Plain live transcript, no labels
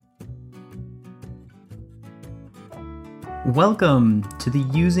Welcome to the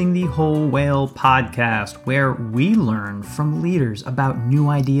Using the Whole Whale podcast, where we learn from leaders about new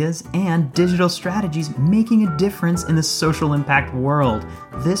ideas and digital strategies making a difference in the social impact world.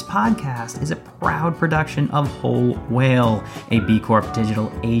 This podcast is a proud production of Whole Whale, a B Corp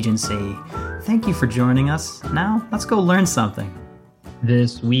digital agency. Thank you for joining us. Now, let's go learn something.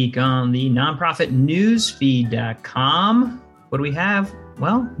 This week on the nonprofitnewsfeed.com, what do we have?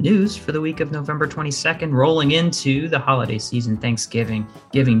 Well, news for the week of November 22nd, rolling into the holiday season, Thanksgiving,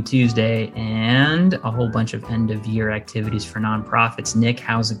 Giving Tuesday, and a whole bunch of end-of-year activities for nonprofits. Nick,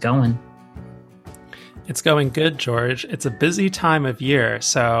 how's it going? It's going good, George. It's a busy time of year,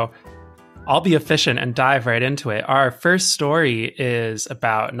 so I'll be efficient and dive right into it. Our first story is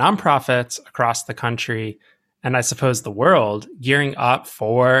about nonprofits across the country, and I suppose the world, gearing up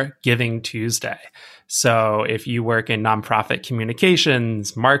for Giving Tuesday. So if you work in nonprofit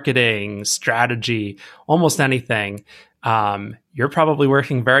communications, marketing, strategy, almost anything, you're probably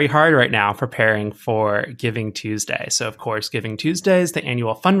working very hard right now preparing for Giving Tuesday. So of course, Giving Tuesday is the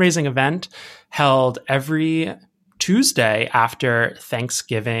annual fundraising event held every Tuesday after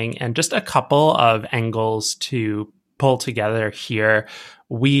Thanksgiving, and just a couple of angles to pull together here.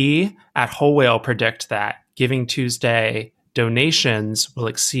 We at Whole Whale predict that Giving Tuesday donations will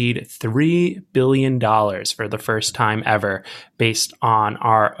exceed $3 billion for the first time ever based on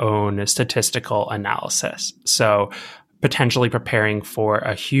our own statistical analysis. So potentially preparing for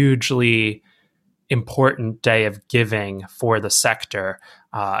a hugely important day of giving for the sector,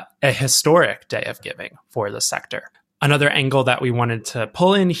 a historic day of giving for the sector. Another angle that we wanted to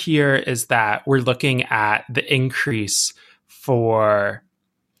pull in here is that we're looking at the increase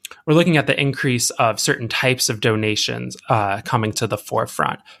of certain types of donations coming to the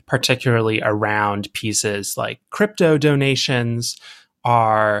forefront, particularly around pieces like crypto donations.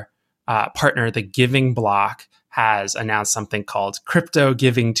 Our partner, The Giving Block, has announced something called Crypto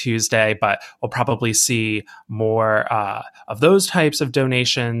Giving Tuesday, but we'll probably see more of those types of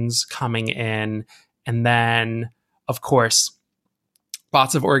donations coming in. And then, of course,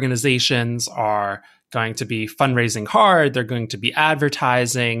 lots of organizations are going to be fundraising hard. They're going to be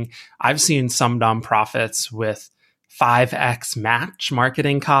advertising. I've seen some nonprofits with 5x match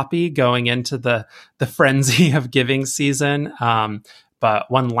marketing copy going into the frenzy of giving season. But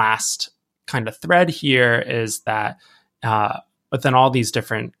one last kind of thread here is that within all these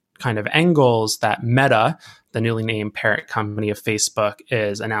different kind of angles, that Meta, the newly named parent company of Facebook,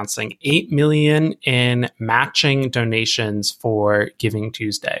 is announcing $8 million in matching donations for Giving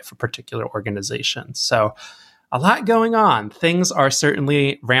Tuesday for particular organizations. So a lot going on. Things are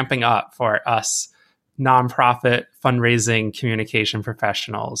certainly ramping up for us nonprofit fundraising communication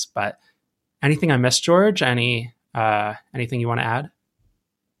professionals. But anything I missed, George? Anything you want to add?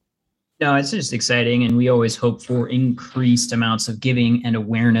 No, it's just exciting, and we always hope for increased amounts of giving and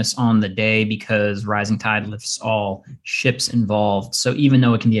awareness on the day, because rising tide lifts all ships involved. So even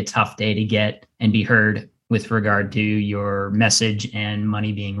though it can be a tough day to get and be heard with regard to your message and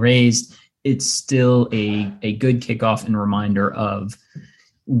money being raised, it's still a good kickoff and reminder of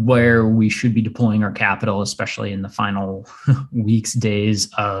where we should be deploying our capital, especially in the final weeks, days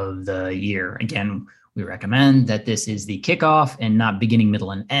of the year. Again, we recommend that this is the kickoff and not beginning,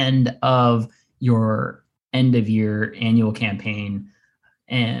 middle, and end of your end of year annual campaign.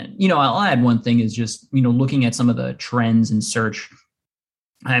 And, I'll add one thing is just, looking at some of the trends in search.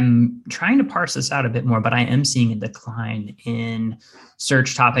 I'm trying to parse this out a bit more, but I am seeing a decline in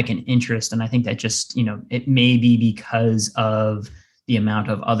search topic and interest. And I think that just, it may be because of the amount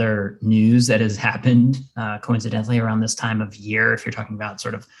of other news that has happened coincidentally around this time of year, if you're talking about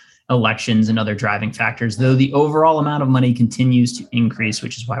sort of elections and other driving factors, though the overall amount of money continues to increase,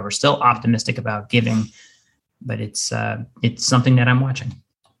 which is why we're still optimistic about giving. But it's something that I'm watching.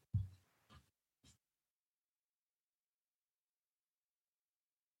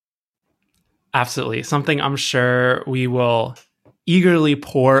 Absolutely. Something I'm sure we will eagerly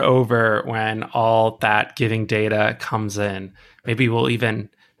pore over when all that giving data comes in. Maybe we'll even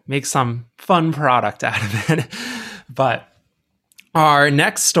make some fun product out of it. But our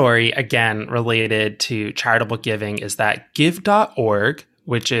next story, again, related to charitable giving, is that Give.org,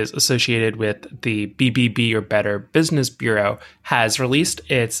 which is associated with the BBB or Better Business Bureau, has released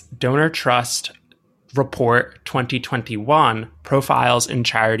its Donor Trust Report 2021, Profiles in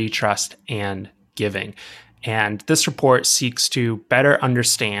Charity Trust and Giving. And this report seeks to better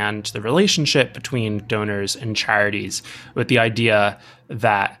understand the relationship between donors and charities, with the idea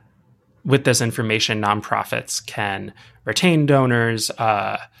that with this information, nonprofits can retain donors,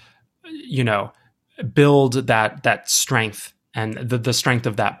 build that strength and the strength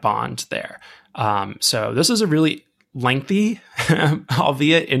of that bond there. So this is a really lengthy,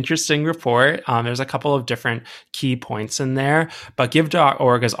 albeit interesting report. There's a couple of different key points in there, but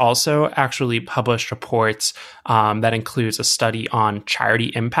Give.org has also actually published reports that includes a study on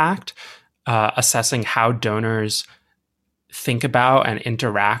charity impact, assessing how donors think about and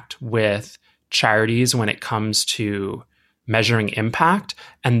interact with charities when it comes to measuring impact,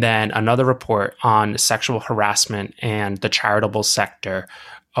 and then another report on sexual harassment and the charitable sector,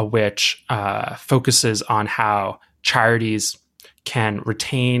 which focuses on how charities can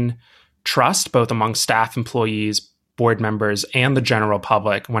retain trust both among staff, employees, board members, and the general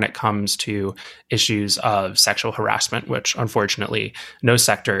public when it comes to issues of sexual harassment, which unfortunately no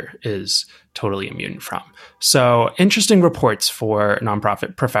sector is totally immune from. So interesting reports for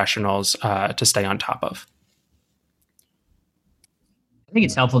nonprofit professionals to stay on top of. I think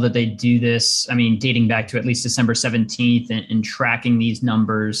it's helpful that they do this. I mean, dating back to at least December 17th and tracking these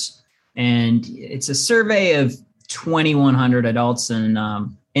numbers. And it's a survey of 2,100 adults in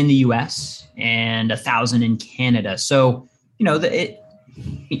the U.S. and 1,000 in Canada. So, you know,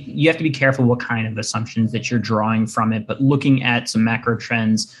 you have to be careful what kind of assumptions that you're drawing from it. But looking at some macro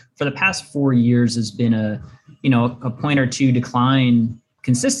trends for the past 4 years has been a point or two decline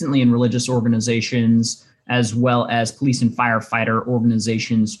consistently in religious organizations, as well as police and firefighter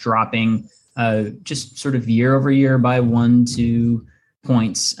organizations dropping just sort of year over year by 1-2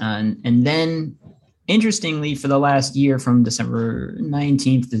 points. And then, interestingly, for the last year, from December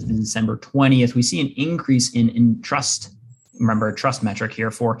 19th to December 20th, we see an increase in trust. Remember, a trust metric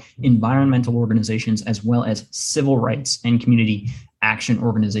here for environmental organizations, as well as civil rights and community action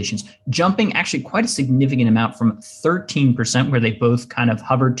organizations, jumping actually quite a significant amount from 13%, where they both kind of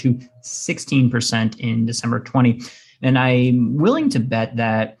hovered, to 16% in December 20. And I'm willing to bet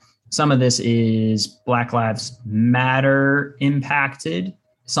that some of this is Black Lives Matter impacted.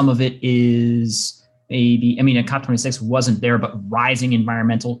 Some of it is maybe, I mean, at COP26 wasn't there, but rising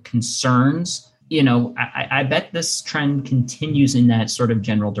environmental concerns. You know, I bet this trend continues in that sort of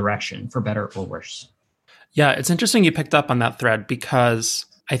general direction, for better or worse. Yeah, it's interesting you picked up on that thread, because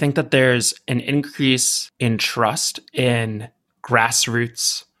I think that there's an increase in trust in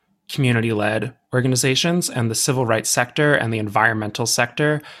grassroots community-led organizations, and the civil rights sector and the environmental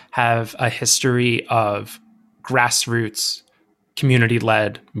sector have a history of grassroots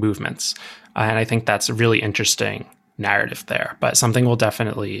community-led movements. And I think that's a really interesting narrative there, but something we'll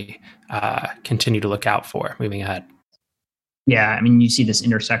definitely continue to look out for moving ahead. Yeah, I mean, you see this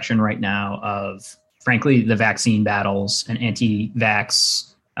intersection right now of, frankly, the vaccine battles and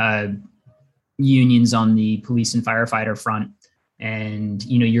anti-vax unions on the police and firefighter front. And,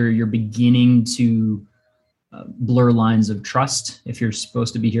 you know, you're beginning to blur lines of trust. If you're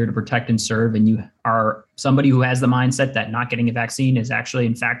supposed to be here to protect and serve, and you are somebody who has the mindset that not getting a vaccine is actually,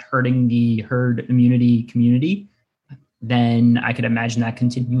 in fact, hurting the herd immunity community, then I could imagine that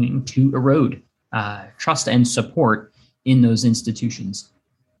continuing to erode trust and support in those institutions.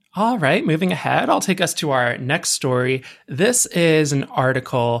 All right, moving ahead, I'll take us to our next story. This is an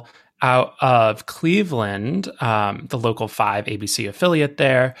article out of Cleveland, the Local 5 ABC affiliate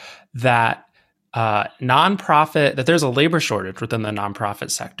there, that there's a labor shortage within the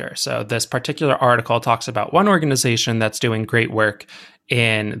nonprofit sector. So this particular article talks about one organization that's doing great work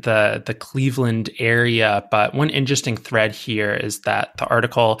in the Cleveland area. But one interesting thread here is that the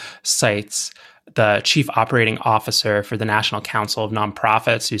article cites the chief operating officer for the National Council of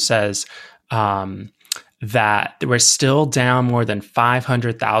Nonprofits, who says that we're still down more than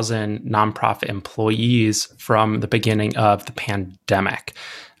 500,000 nonprofit employees from the beginning of the pandemic.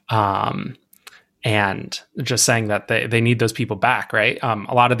 And just saying that they need those people back, right?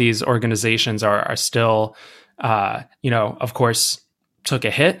 A lot of these organizations are still, of course, took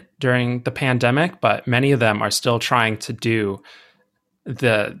a hit during the pandemic, but many of them are still trying to do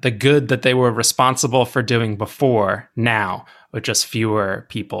the good that they were responsible for doing before now, with just fewer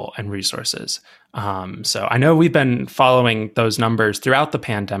people and resources. So I know we've been following those numbers throughout the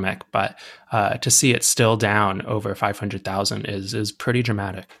pandemic, but to see it still down over 500,000 is pretty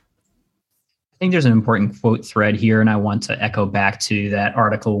dramatic. I think there's an important quote thread here, and I want to echo back to that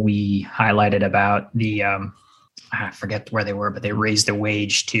article we highlighted about the, I forget where they were, but they raised the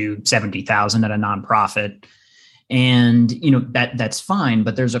wage to 70,000 at a nonprofit. And, you know, that's fine.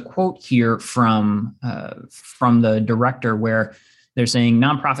 But there's a quote here from the director where they're saying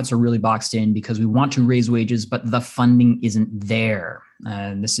nonprofits are really boxed in because we want to raise wages, but the funding isn't there.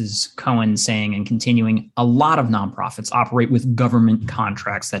 This is Cohen saying, and continuing, a lot of nonprofits operate with government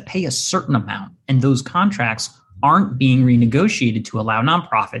contracts that pay a certain amount, and those contracts aren't being renegotiated to allow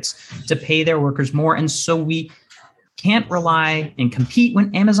nonprofits to pay their workers more. And so we can't rely and compete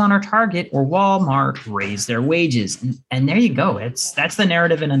when Amazon or Target or Walmart raise their wages. And there you go. That's the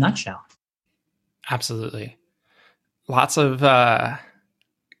narrative in a nutshell. Absolutely. Lots of kind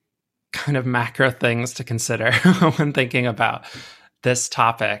of macro things to consider when thinking about this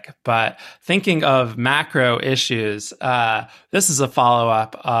topic. But thinking of macro issues, this is a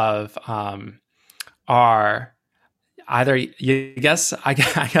follow-up of our either I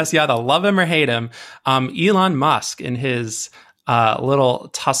guess you either love him or hate him. Elon Musk in his little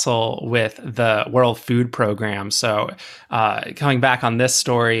tussle with the World Food Program. So coming back on this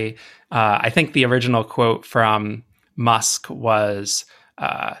story, I think the original quote from Musk was,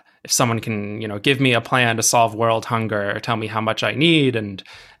 if someone can, give me a plan to solve world hunger, tell me how much I need. And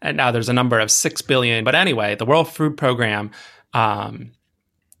now there's a number of 6 billion. But anyway, the World Food Program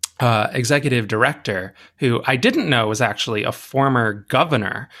executive director, who I didn't know was actually a former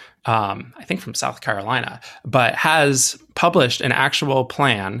governor, I think from South Carolina, but has published an actual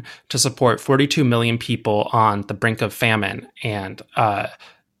plan to support 42 million people on the brink of famine, and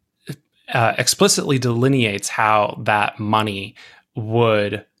explicitly delineates how that money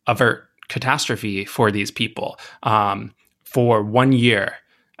would avert catastrophe for these people. For 1 year,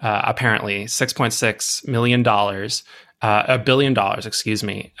 apparently $6.6 million, $1 billion, excuse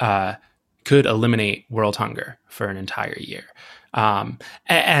me, could eliminate world hunger for an entire year.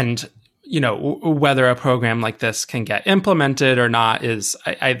 And whether a program like this can get implemented or not is,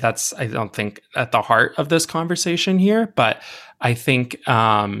 I don't think at the heart of this conversation here, but I think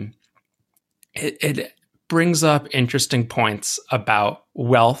it brings up interesting points about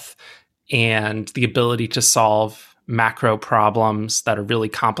wealth and the ability to solve macro problems that are really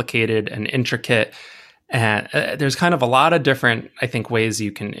complicated and intricate. And there's kind of a lot of different, I think, ways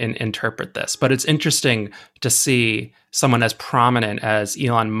you can interpret this. But it's interesting to see someone as prominent as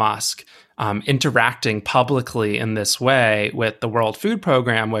Elon Musk interacting publicly in this way with the World Food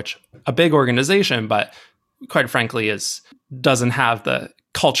Program, which a big organization, but quite frankly doesn't have the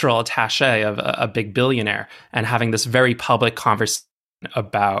cultural attaché of a big billionaire, and having this very public conversation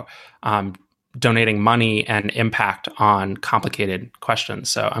about donating money and impact on complicated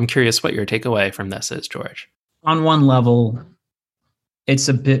questions. So I'm curious what your takeaway from this is, George. On one level, it's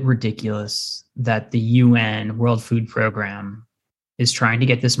a bit ridiculous that the UN World Food Program is trying to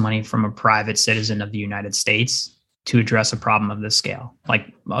get this money from a private citizen of the United States to address a problem of this scale.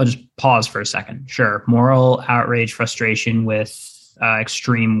 Like, I'll just pause for a second. Sure, moral outrage, frustration with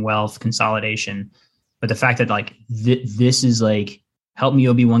extreme wealth consolidation. But the fact that this is like, help me,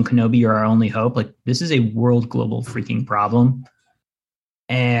 Obi-Wan Kenobi, you're our only hope. Like, this is a world global freaking problem.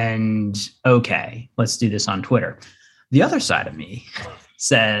 And okay, let's do this on Twitter. The other side of me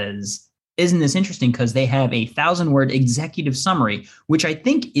says, isn't this interesting? Because they have a 1,000-word executive summary, which I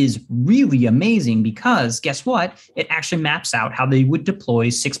think is really amazing, because guess what? It actually maps out how they would deploy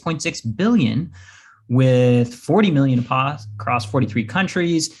 6.6 billion with 40 million across 43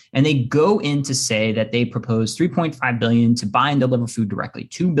 countries. And they go in to say that they propose 3.5 billion to buy and deliver food directly,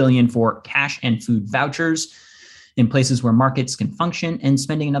 2 billion for cash and food vouchers in places where markets can function, and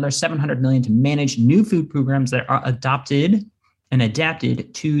spending another 700 million to manage new food programs that are adopted and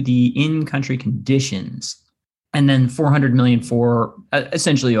adapted to the in-country conditions. And then 400 million for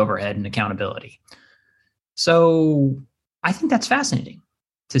essentially overhead and accountability. So I think that's fascinating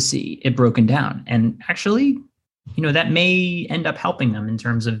to see it broken down. And actually, that may end up helping them in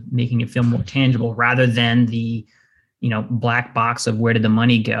terms of making it feel more tangible, rather than the, black box of where did the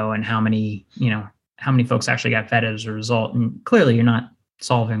money go and how many folks actually got fed as a result. And clearly you're not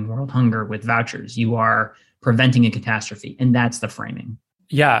solving world hunger with vouchers. You are preventing a catastrophe. And that's the framing.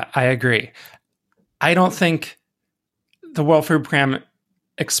 Yeah, I agree. I don't think the World Food Program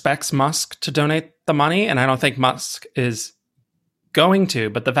expects Musk to donate the money, and I don't think Musk is going to,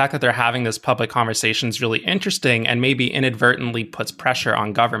 but the fact that they're having this public conversation is really interesting, and maybe inadvertently puts pressure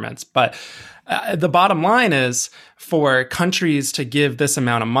on governments. But the bottom line is, for countries to give this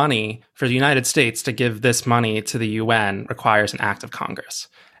amount of money, for the United States to give this money to the UN, requires an act of Congress.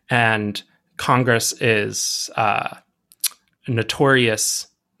 And Congress is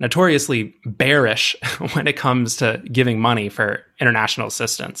notoriously bearish when it comes to giving money for international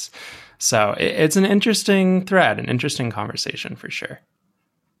assistance. So it's an interesting thread, an interesting conversation for sure.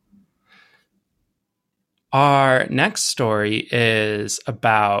 Our next story is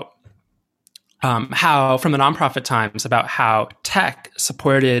about how, from the Nonprofit Times, about how tech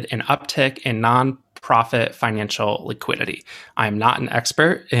supported an uptick in nonprofit financial liquidity. I'm not an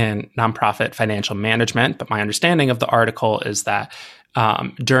expert in nonprofit financial management, but my understanding of the article is that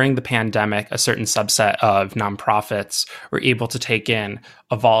during the pandemic, a certain subset of nonprofits were able to take in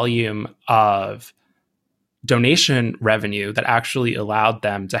a volume of donation revenue that actually allowed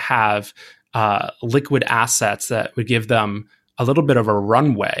them to have liquid assets that would give them a little bit of a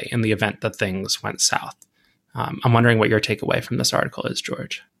runway in the event that things went south. I'm wondering what your takeaway from this article is,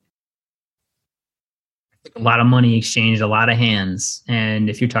 George. A lot of money exchanged, a lot of hands. And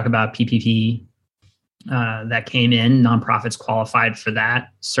if you talk about PPP that came in, nonprofits qualified for that,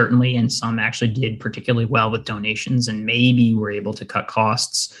 certainly. And some actually did particularly well with donations and maybe were able to cut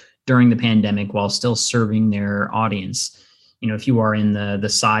costs during the pandemic while still serving their audience. If you are in the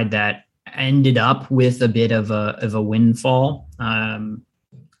side that ended up with a bit of a windfall,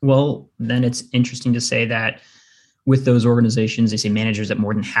 well, then it's interesting to say that with those organizations, they say managers at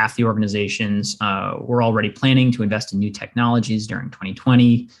more than half the organizations were already planning to invest in new technologies during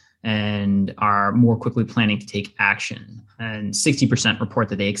 2020 and are more quickly planning to take action. And 60% report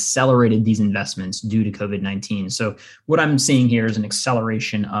that they accelerated these investments due to COVID-19. So what I'm seeing here is an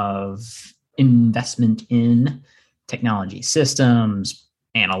acceleration of investment in technology systems,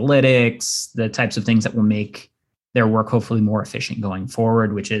 analytics, the types of things that will make their work hopefully more efficient going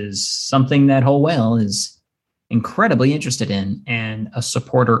forward, which is something that Whole Whale is incredibly interested in and a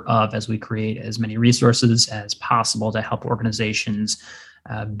supporter of as we create as many resources as possible to help organizations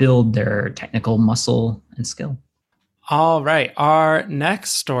build their technical muscle and skill. All right. Our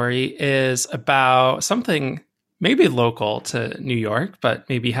next story is about something maybe local to New York, but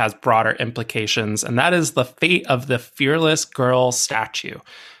maybe has broader implications, and that is the fate of the Fearless Girl statue.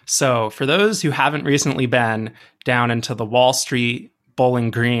 So for those who haven't recently been down into the Wall Street Bowling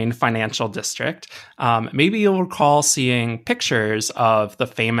Green financial district, maybe you'll recall seeing pictures of the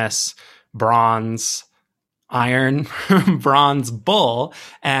famous iron bronze bull,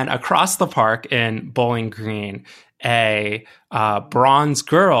 and across the park in Bowling Green, a bronze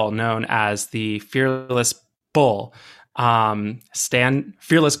girl known as the Fearless Girl, standing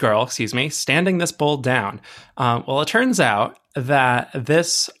this bull down. Well, it turns out that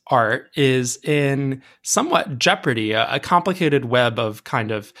this art is in somewhat jeopardy, a complicated web of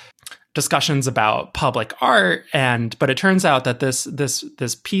kind of discussions about public art, but it turns out that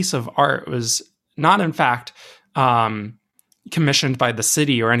this piece of art was not, in fact, commissioned by the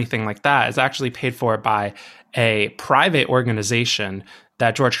city or anything like that. It's actually paid for by a private organization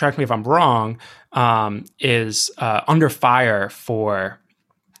that, George, correct me if I'm wrong, is under fire for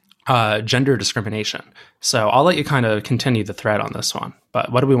gender discrimination. So I'll let you kind of continue the thread on this one.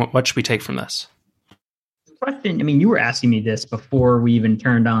 But what should we take from this? Question. You were asking me this before we even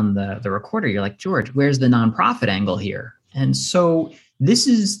turned on the recorder. You're like, George, where's the nonprofit angle here? And so this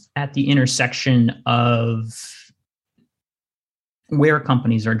is at the intersection of where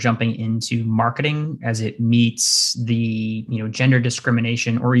companies are jumping into marketing as it meets the gender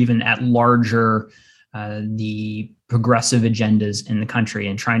discrimination, or even at larger the progressive agendas in the country,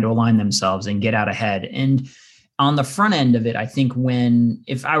 and trying to align themselves and get out ahead. And on the front end of it, I think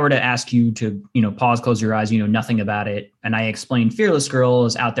if I were to ask you to pause, close your eyes, nothing about it, and I explain Fearless Girl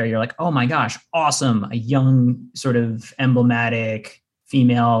is out there, you're like, oh my gosh, awesome, a young sort of emblematic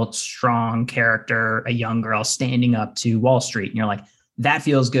female, strong character, a young girl standing up to Wall Street. And you're like, that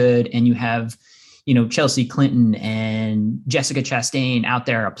feels good. And you have, Chelsea Clinton and Jessica Chastain out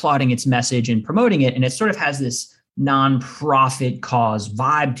there applauding its message and promoting it. And it sort of has this nonprofit cause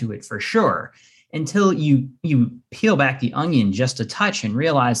vibe to it for sure, until you peel back the onion just a touch and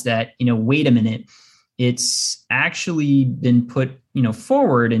realize that, wait a minute, it's actually been put,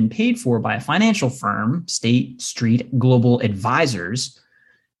 forward and paid for by a financial firm, State Street Global Advisors,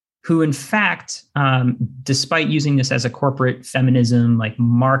 who in fact, despite using this as a corporate feminism, like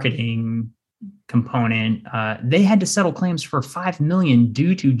marketing component, they had to settle claims for $5 million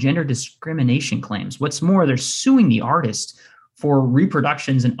due to gender discrimination claims. What's more, they're suing the artist for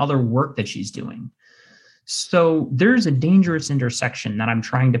reproductions and other work that she's doing. So there's a dangerous intersection that I'm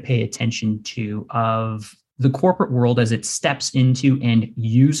trying to pay attention to of the corporate world as it steps into and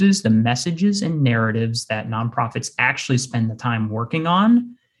uses the messages and narratives that nonprofits actually spend the time working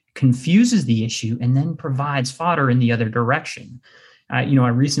on, confuses the issue, and then provides fodder in the other direction. I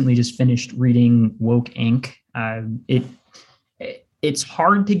recently just finished reading Woke Inc. It's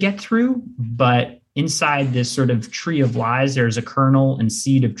hard to get through, but inside this sort of tree of lies, there's a kernel and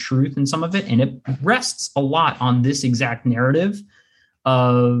seed of truth in some of it. And it rests a lot on this exact narrative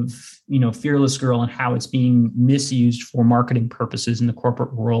of, Fearless Girl and how it's being misused for marketing purposes in the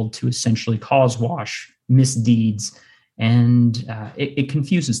corporate world to essentially cause wash misdeeds. And it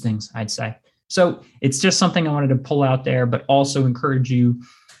confuses things, I'd say. So it's just something I wanted to pull out there, but also encourage you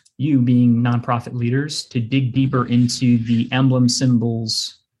being nonprofit leaders, to dig deeper into the emblem,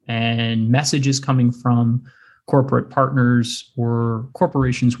 symbols, and messages coming from corporate partners or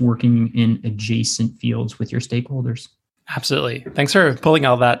corporations working in adjacent fields with your stakeholders. Absolutely. Thanks for pulling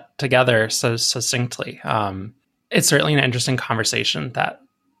all that together so succinctly. It's certainly an interesting conversation that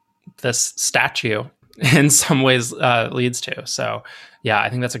this statue in some ways leads to. So yeah, I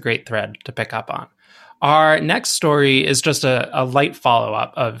think that's a great thread to pick up on. Our next story is just a light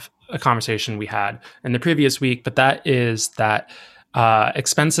follow-up of a conversation we had in the previous week, but that is that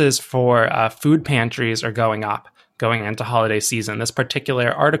expenses for food pantries are going up going into holiday season. This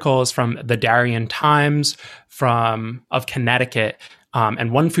particular article is from the Darien Times of Connecticut.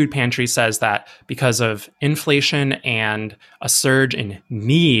 And one food pantry says that because of inflation and a surge in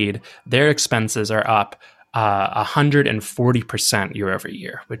need, their expenses are up 140% year over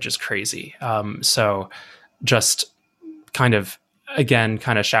year, which is crazy. So just kind of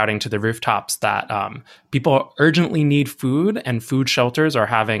shouting to the rooftops that people urgently need food, and food shelters are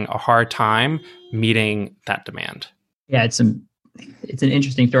having a hard time meeting that demand. Yeah, it's an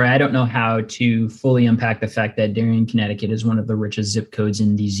interesting story. I don't know how to fully unpack the fact that Darien, Connecticut is one of the richest zip codes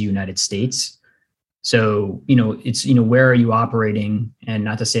in these United States. So, it's, where are you operating? And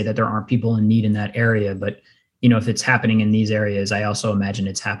not to say that there aren't people in need in that area, but, if it's happening in these areas, I also imagine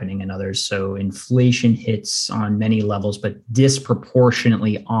it's happening in others. So inflation hits on many levels, but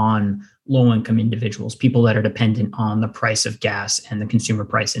disproportionately on low-income individuals, people that are dependent on the price of gas and the consumer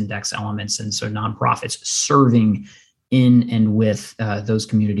price index elements. And so nonprofits serving in and with those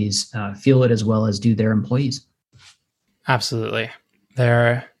communities feel it as well as do their employees. Absolutely.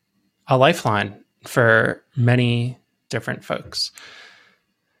 They're a lifeline for many different folks.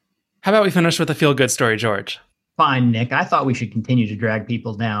 How about we finish with a feel-good story, George? Fine, Nick. I thought we should continue to drag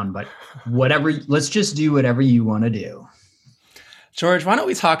people down, but let's just do whatever you want to do. George, why don't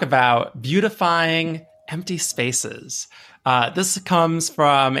we talk about beautifying empty spaces? This comes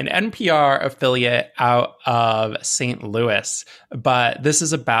from an NPR affiliate out of St. Louis, but this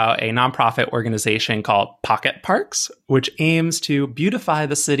is about a nonprofit organization called Pocket Parks, which aims to beautify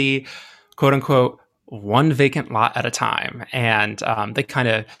the city, quote unquote, one vacant lot at a time. And they kind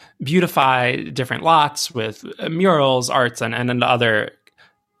of beautify different lots with murals, arts, and other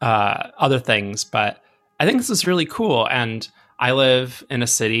things. But I think this is really cool. And I live in a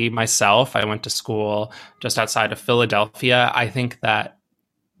city myself. I went to school just outside of Philadelphia. I think that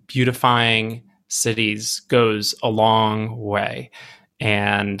beautifying cities goes a long way.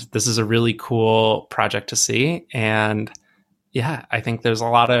 And this is a really cool project to see. And yeah, I think there's a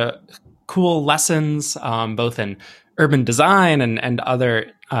lot of cool lessons, both in urban design and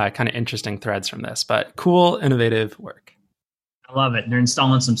other kind of interesting threads from this, but cool, innovative work. I love it. They're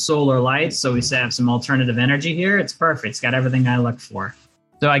installing some solar lights, so we have some alternative energy here. It's perfect. It's got everything I look for.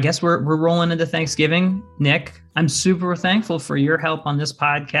 So I guess we're rolling into Thanksgiving. Nick, I'm super thankful for your help on this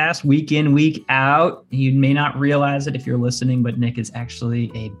podcast week in, week out. You may not realize it if you're listening, but Nick is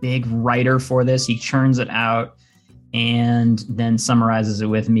actually a big writer for this. He churns it out and then summarizes it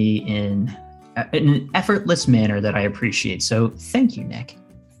with me in an effortless manner that I appreciate. So thank you, Nick.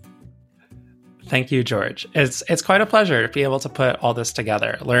 Thank you, George. It's quite a pleasure to be able to put all this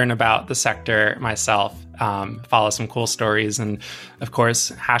together, learn about the sector myself, follow some cool stories, and of course,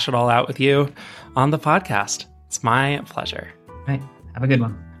 hash it all out with you on the podcast. It's my pleasure. All right. Have a good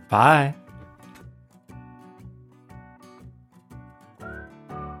one. Bye.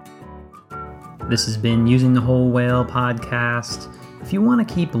 This has been Using the Whole Whale podcast. If you want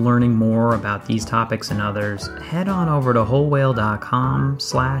to keep learning more about these topics and others, head on over to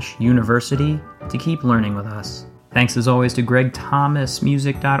wholewhale.com/university to keep learning with us. Thanks as always to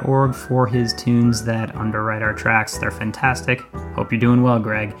GregThomasMusic.org for his tunes that underwrite our tracks. They're fantastic. Hope you're doing well,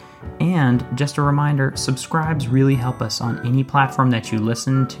 Greg. And just a reminder, subscribes really help us on any platform that you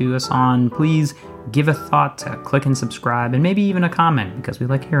listen to us on. Please give a thought to click and subscribe, and maybe even a comment, because we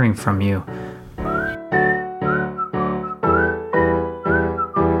like hearing from you.